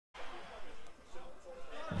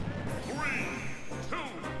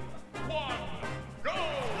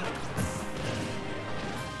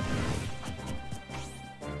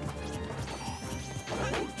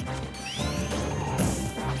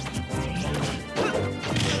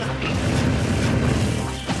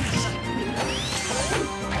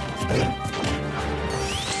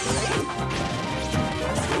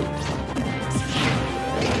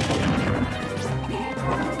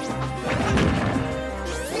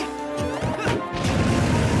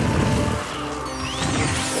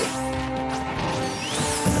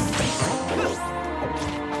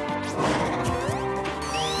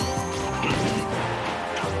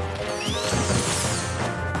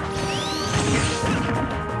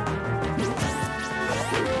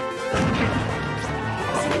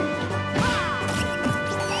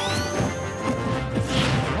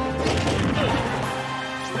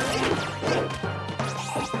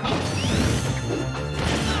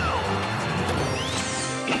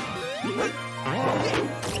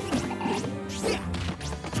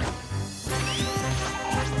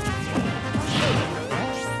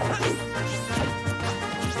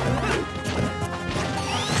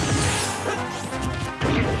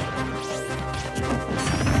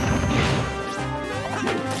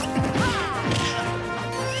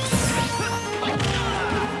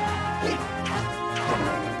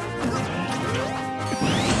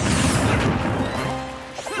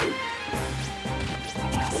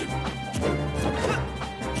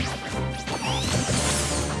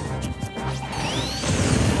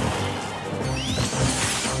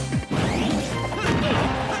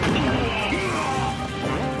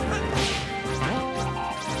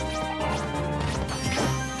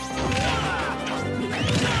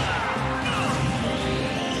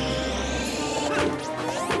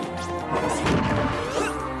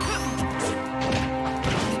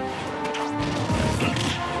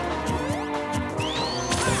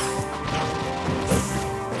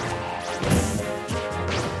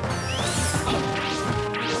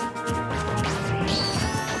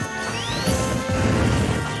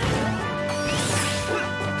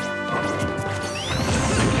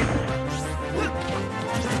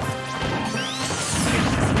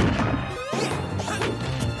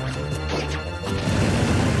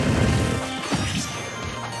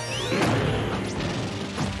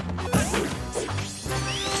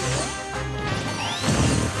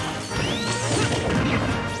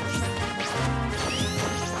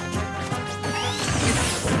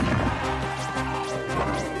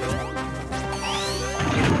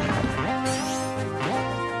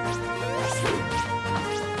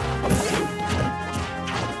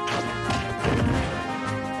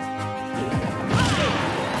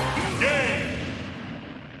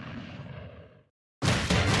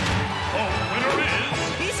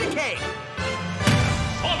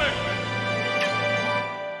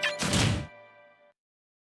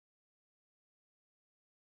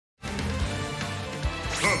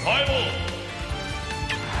Survival.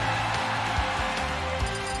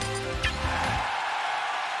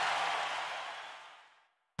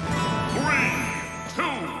 Three,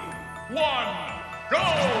 two, one, go!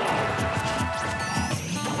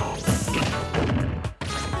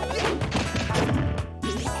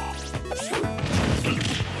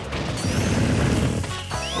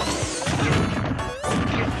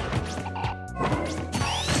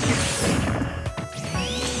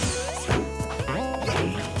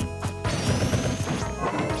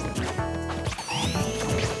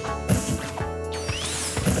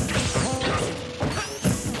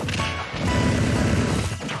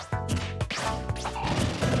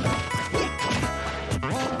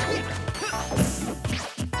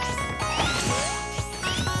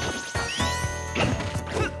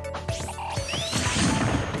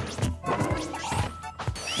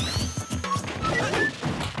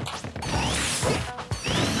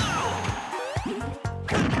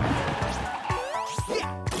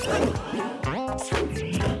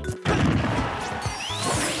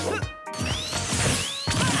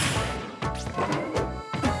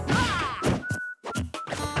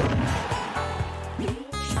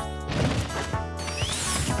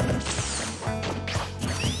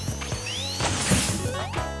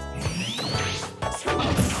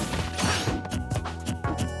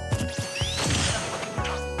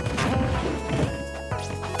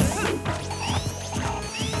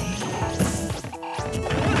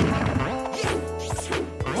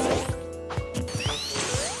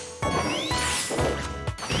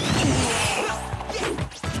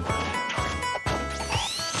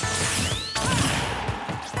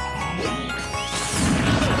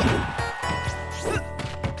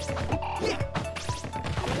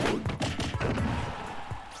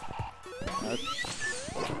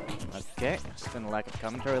 Okay, it's been a lack of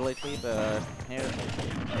commentary lately, but here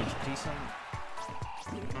it's decent.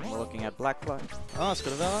 We're looking at Blacklife. Oh,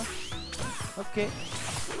 Skadavella. Okay.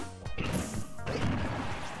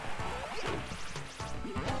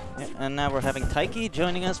 Yeah, and now we're having Taiki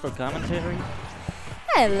joining us for commentary.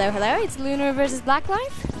 Hello, hello, it's Lunar versus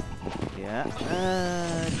Blacklife. Yeah,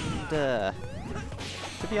 and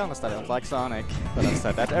to be honest, I don't like Sonic, but I've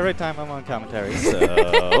said that every time I'm on commentary,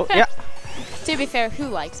 so yeah. To be fair, who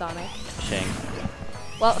likes Sonic? Shing.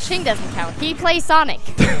 Well, Shing doesn't count. He plays Sonic.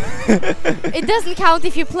 It doesn't count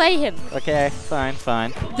if you play him. Okay, fine,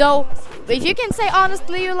 fine. Though, if you can say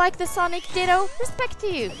honestly you like the Sonic Ditto, respect to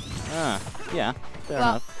you. Ah, yeah, fair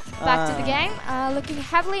enough. Back to the game. Looking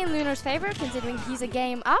heavily in Lunar's favor, considering he's a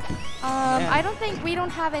game up. Yeah. I don't think we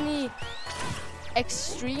don't have any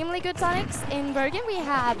extremely good Sonics in Bergen. We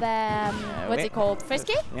have, what's it called?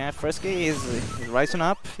 Frisky? Yeah, Frisky is rising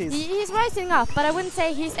up. He's rising up, but I wouldn't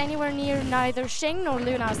say he's anywhere near neither Shing nor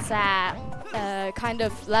Luna's kind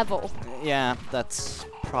of level. Yeah, that's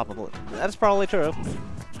probably true.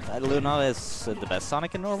 Luna is the best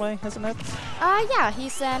Sonic in Norway, isn't it? Yeah,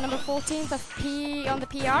 he's number 14th on the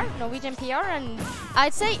PR, Norwegian PR, and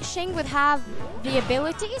I'd say Shing would have the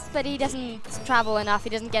abilities, but he doesn't travel enough, he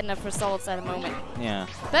doesn't get enough results at the moment. Yeah.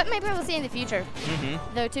 But maybe we'll see in the future.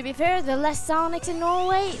 Though to be fair, the less Sonics in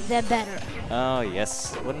Norway, the better. Oh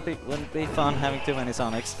yes, wouldn't be fun having too many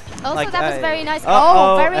Sonics. Also, like, that was very nice.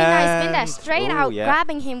 Very nice spin dash, straight out,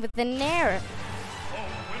 grabbing him with the nair.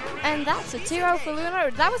 And that's a 2-0 for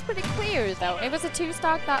Lunar. That was pretty clear though. It was a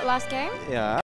 2-stock that last game. Yeah.